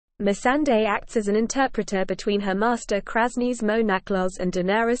Missandei acts as an interpreter between her master Krasny's Monaklos and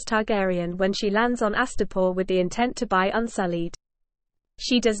Daenerys Targaryen when she lands on Astapor with the intent to buy Unsullied.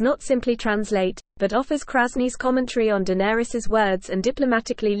 She does not simply translate, but offers Krasny's commentary on Daenerys's words and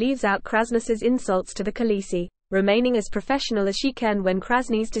diplomatically leaves out Krasnus's insults to the Khaleesi, remaining as professional as she can when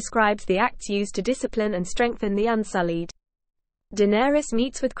Krasny's describes the acts used to discipline and strengthen the Unsullied. Daenerys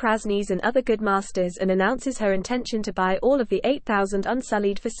meets with Krasny's and other good masters and announces her intention to buy all of the 8,000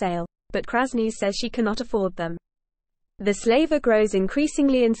 Unsullied for sale, but Krasny's says she cannot afford them. The slaver grows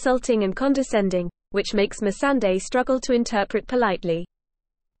increasingly insulting and condescending, which makes Missandei struggle to interpret politely.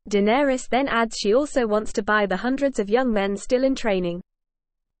 Daenerys then adds she also wants to buy the hundreds of young men still in training.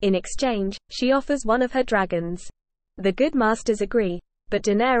 In exchange, she offers one of her dragons. The good masters agree, but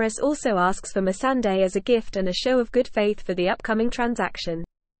Daenerys also asks for Missandei as a gift and a show of good faith for the upcoming transaction.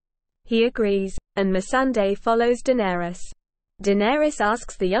 He agrees, and Missandei follows Daenerys. Daenerys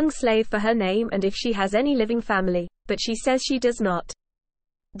asks the young slave for her name and if she has any living family, but she says she does not.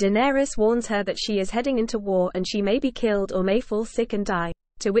 Daenerys warns her that she is heading into war and she may be killed or may fall sick and die,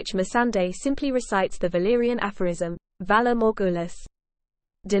 to which Missandei simply recites the Valyrian aphorism, Valor Morgulus.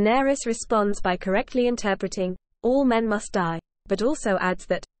 Daenerys responds by correctly interpreting, all men must die, but also adds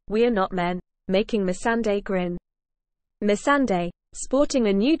that, we are not men, making Missandei grin. Missandei, sporting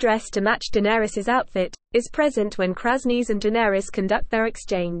a new dress to match Daenerys's outfit, is present when Krasny's and Daenerys conduct their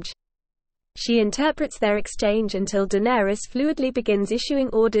exchange. She interprets their exchange until Daenerys fluidly begins issuing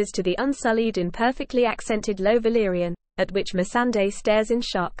orders to the Unsullied in perfectly accented Low Valyrian, at which Missandei stares in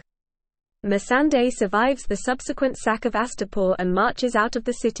shock. Missandei survives the subsequent sack of Astapor and marches out of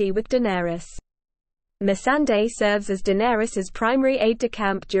the city with Daenerys. Missandei serves as Daenerys's primary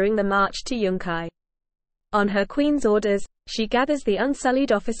aide-de-camp during the march to Yunkai. On her queen's orders, she gathers the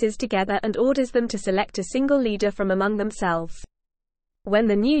Unsullied officers together and orders them to select a single leader from among themselves. When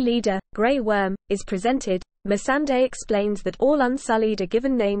the new leader, Grey Worm, is presented, Missandei explains that all Unsullied are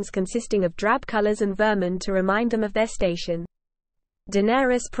given names consisting of drab colors and vermin to remind them of their station.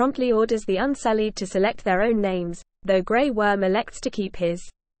 Daenerys promptly orders the Unsullied to select their own names, though Grey Worm elects to keep his.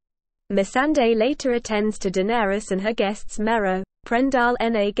 Missandei later attends to Daenerys and her guests Mero, Prendal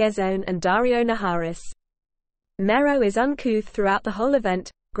Na Gezone and Daario Naharis. Mero is uncouth throughout the whole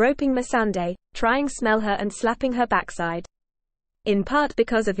event, groping Missandei, trying smell her and slapping her backside. In part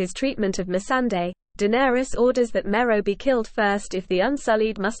because of his treatment of Missandei, Daenerys orders that Mero be killed first if the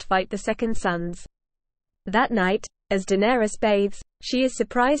Unsullied must fight the Second Sons. That night, as Daenerys bathes, she is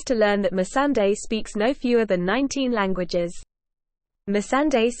surprised to learn that Missandei speaks no fewer than 19 languages.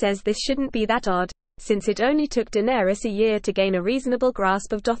 Missandei says this shouldn't be that odd, since it only took Daenerys a year to gain a reasonable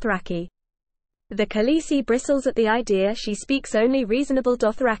grasp of Dothraki. The Khaleesi bristles at the idea she speaks only reasonable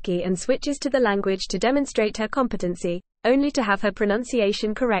Dothraki and switches to the language to demonstrate her competency, only to have her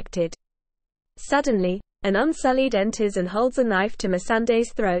pronunciation corrected. Suddenly, an Unsullied enters and holds a knife to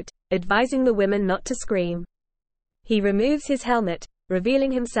Missandei's throat, advising the women not to scream. He removes his helmet,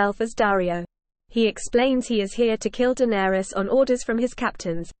 revealing himself as Daario. He explains he is here to kill Daenerys on orders from his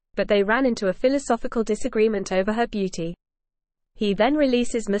captains, but they ran into a philosophical disagreement over her beauty. He then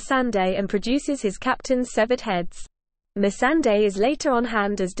releases Missandei and produces his captain's severed heads. Missandei is later on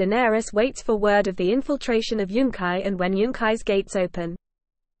hand as Daenerys waits for word of the infiltration of Yunkai and when Yunkai's gates open.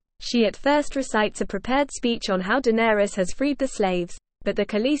 She at first recites a prepared speech on how Daenerys has freed the slaves, but the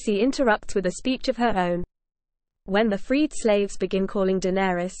Khaleesi interrupts with a speech of her own. When the freed slaves begin calling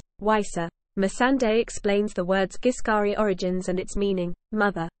Daenerys, Wysa, Missandei explains the word's Giscari origins and its meaning,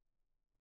 mother.